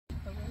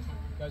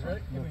Guys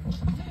ready? Give me.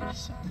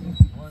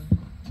 1,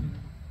 2,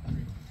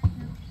 3.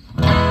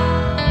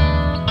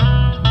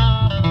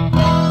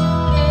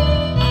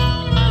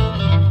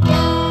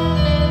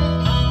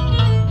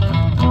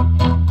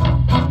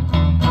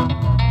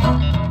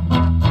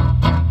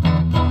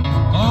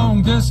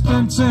 Long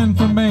distance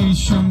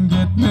information,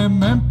 get me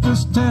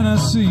Memphis,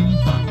 Tennessee.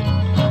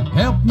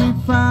 Help me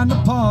find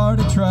a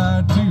party,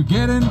 try to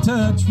get in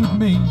touch with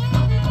me.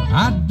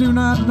 I do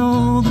not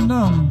know the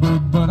number,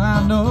 but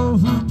I know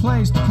who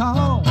place to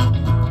call.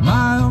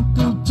 My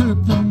uncle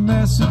took the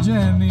message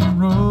and he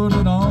wrote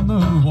it on the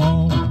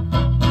wall.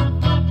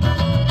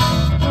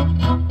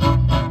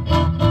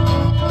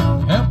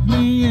 Help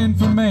me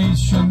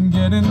information,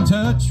 get in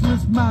touch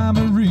with my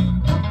Marie.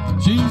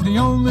 She's the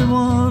only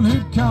one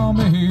who'd call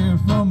me here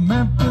from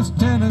Memphis,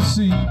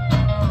 Tennessee.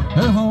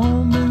 Her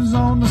home is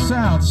on the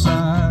south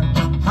side,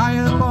 high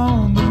up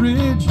on the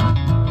ridge,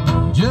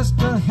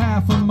 just a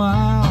half a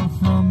mile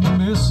from the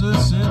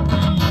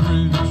Mississippi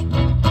Bridge.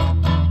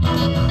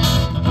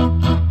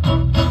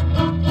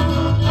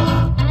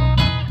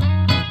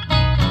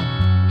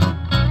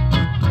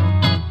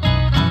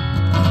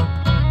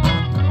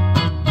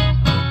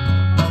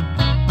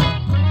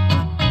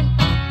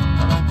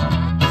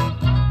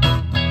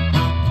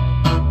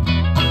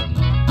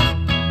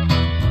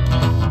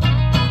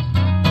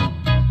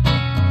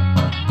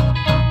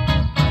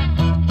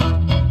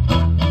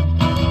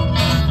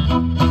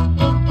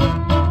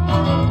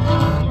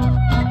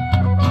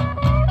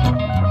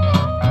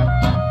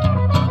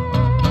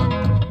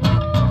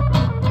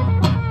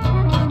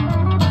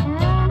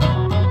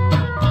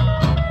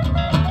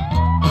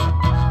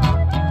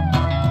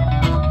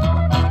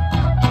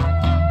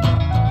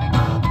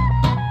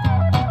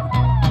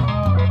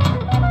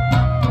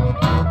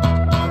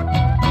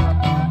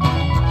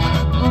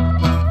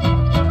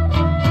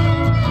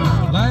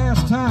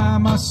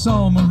 I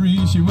saw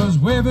Marie, she was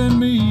waving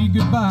me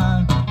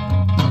goodbye.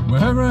 Where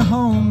her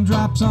home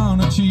drops on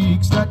her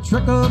cheeks that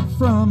trickled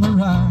from her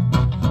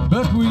eye.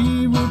 But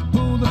we were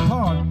pulled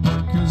apart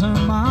because her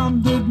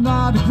mom did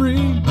not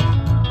agree.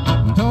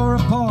 We tore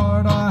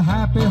apart our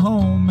happy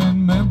home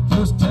in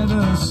Memphis,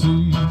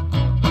 Tennessee.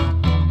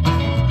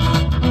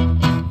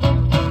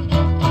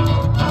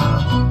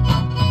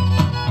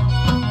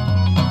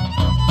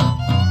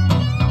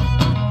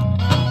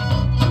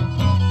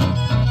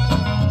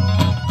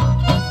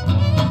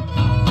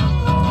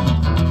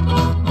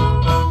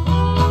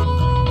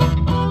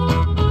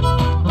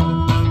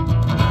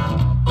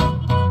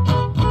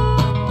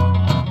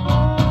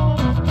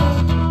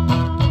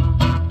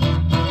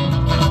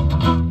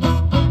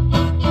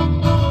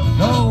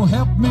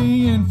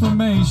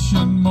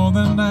 More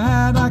than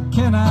that I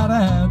cannot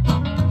add.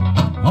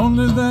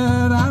 Only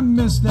that I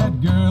miss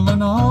that girl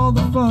and all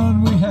the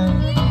fun we had.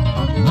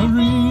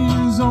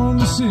 Marie's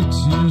only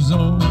 6 years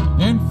old.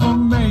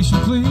 Information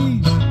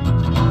please.